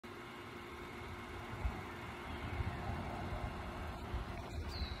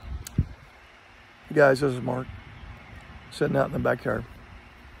Hey guys, this is Mark, sitting out in the backyard.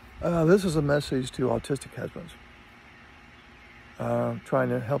 This is a message to autistic husbands, trying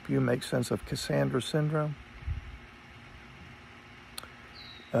to help you make sense of Cassandra syndrome.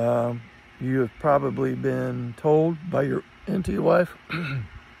 You have probably been told by your NT wife,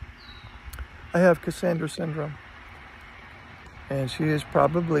 I have Cassandra syndrome. And she has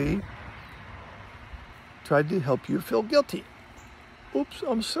probably tried to help you feel guilty. Oops,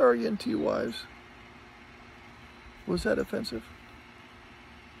 I'm sorry, NT wives. Was that offensive?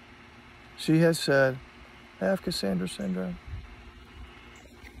 She has said, I have Cassandra syndrome.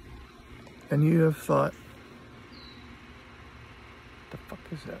 And you have thought, the fuck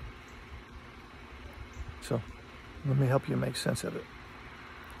is that? So, let me help you make sense of it.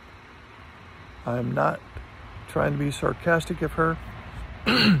 I'm not trying to be sarcastic of her.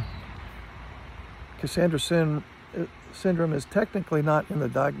 Cassandra syndrome is technically not in the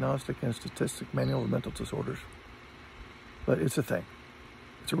Diagnostic and Statistic Manual of Mental Disorders, but it's a thing.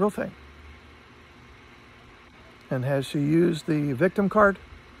 It's a real thing. And has she used the victim card?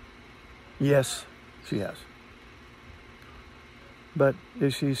 Yes, she has. But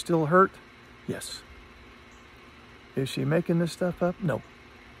is she still hurt? Yes. Is she making this stuff up? No.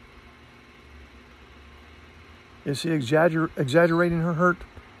 Is she exaggerating her hurt?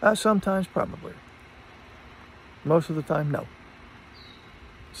 Sometimes, probably. Most of the time, no.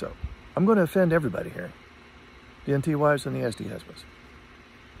 So, I'm going to offend everybody here. The NT wives and the ASD husbands.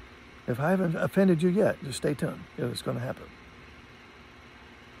 If I haven't offended you yet, just stay tuned. It's going to happen.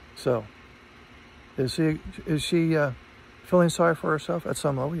 So, is she feeling sorry for herself at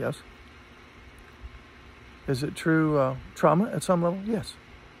some level? Yes. Is it true trauma at some level? Yes.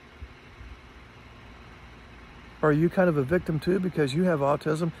 Are you kind of a victim too because you have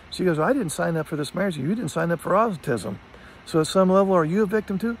autism? She goes, well, I didn't sign up for this marriage. You didn't sign up for autism. So at some level, are you a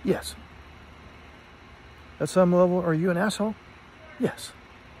victim too? Yes. At some level, are you an asshole? Yes.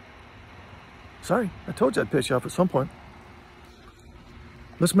 Sorry, I told you I'd piss you off at some point.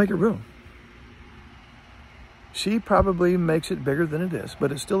 Let's make it real. She probably makes it bigger than it is,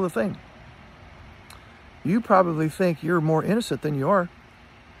 but it's still a thing. You probably think you're more innocent than you are,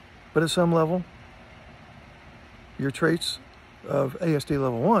 but at some level, your traits of ASD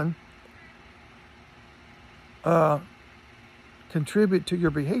level 1 contribute to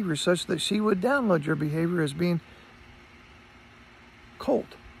your behavior such that she would download your behavior as being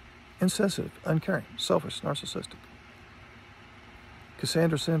cold, insensitive, uncaring, selfish, narcissistic.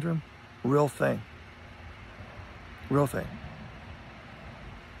 Cassandra syndrome, real thing. Real thing.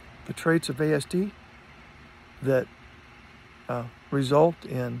 The traits of ASD that result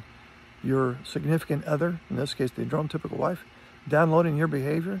in your significant other, in this case the neurotypical wife, downloading your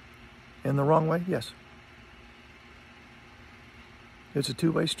behavior in the wrong way? Yes. It's a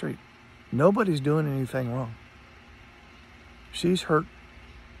two-way street. Nobody's doing anything wrong. She's hurt.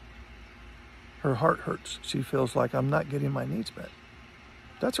 Her heart hurts. She feels like I'm not getting my needs met.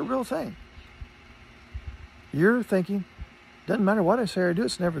 That's a real thing. You're thinking, doesn't matter what I say or do,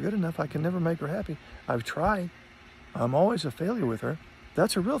 it's never good enough. I can never make her happy. I've tried. I'm always a failure with her.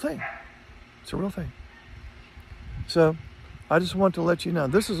 That's a real thing. It's a real thing. So, I just want to let you know,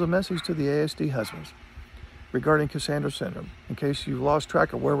 this is a message to the ASD husbands regarding Cassandra syndrome, in case you've lost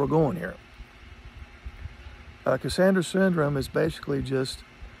track of where we're going here. Cassandra syndrome is basically just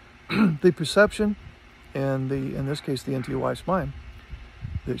the perception, and in this case, the NT wife's mind,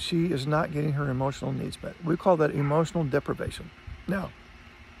 that she is not getting her emotional needs met. We call that emotional deprivation. Now,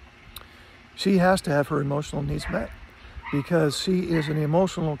 she has to have her emotional needs met because she is an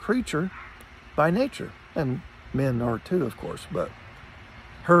emotional creature by nature, and men are too, of course, but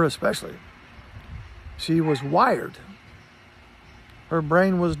her especially. She was wired. Her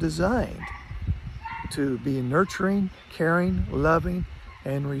brain was designed to be nurturing, caring, loving,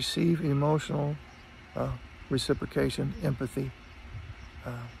 and receive emotional reciprocation, empathy,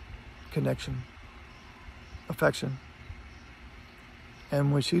 connection, affection.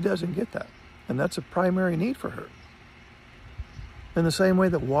 And when she doesn't get that, and that's a primary need for her, in the same way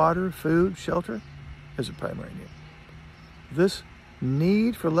that water, food, shelter is a primary need. This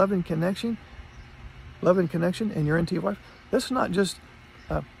need for love and connection in your NT wife, that's not just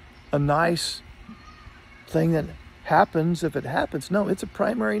a nice thing that happens if it happens. No, it's a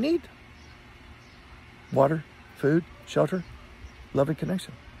primary need. Water, food, shelter, love and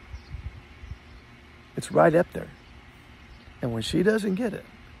connection. It's right up there. And when she doesn't get it,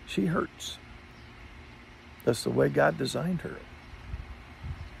 she hurts. That's the way God designed her.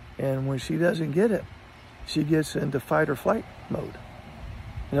 And when she doesn't get it, she gets into fight or flight mode.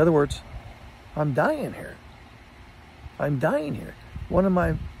 In other words, I'm dying here. I'm dying here. One of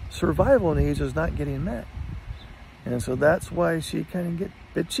my survival needs is not getting met. And so that's why she kind of get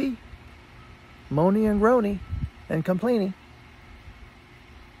bitchy, moany and groany, and complaining.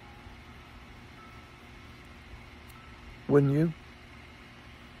 Wouldn't you?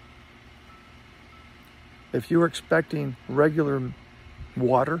 If you were expecting regular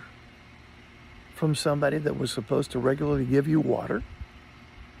water from somebody that was supposed to regularly give you water,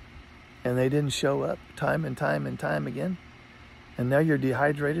 and they didn't show up time and time and time again, and now you're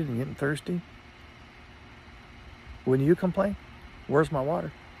dehydrated and getting thirsty, wouldn't you complain? Where's my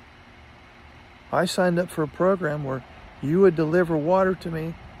water? I signed up for a program where you would deliver water to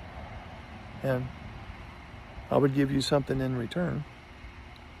me and I would give you something in return.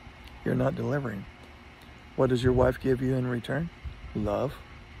 You're not delivering. What does your wife give you in return? Love,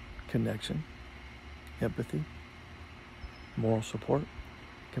 connection, empathy, moral support,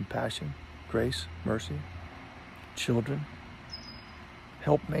 compassion, grace, mercy, children,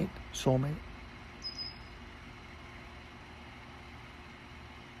 helpmate, soulmate.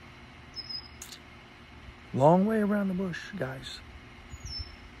 Long way around the bush, guys,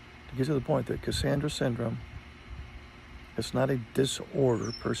 to get to the point that Cassandra syndrome, it's not a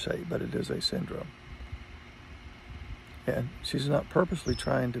disorder per se, but it is a syndrome. And she's not purposely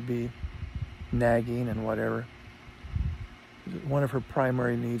trying to be nagging and whatever. One of her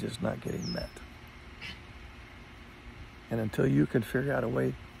primary needs is not getting met. And until you can figure out a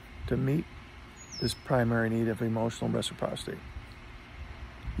way to meet this primary need of emotional reciprocity,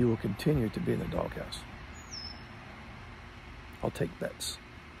 you will continue to be in the doghouse. I'll take bets.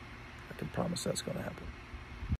 I can promise that's going to happen.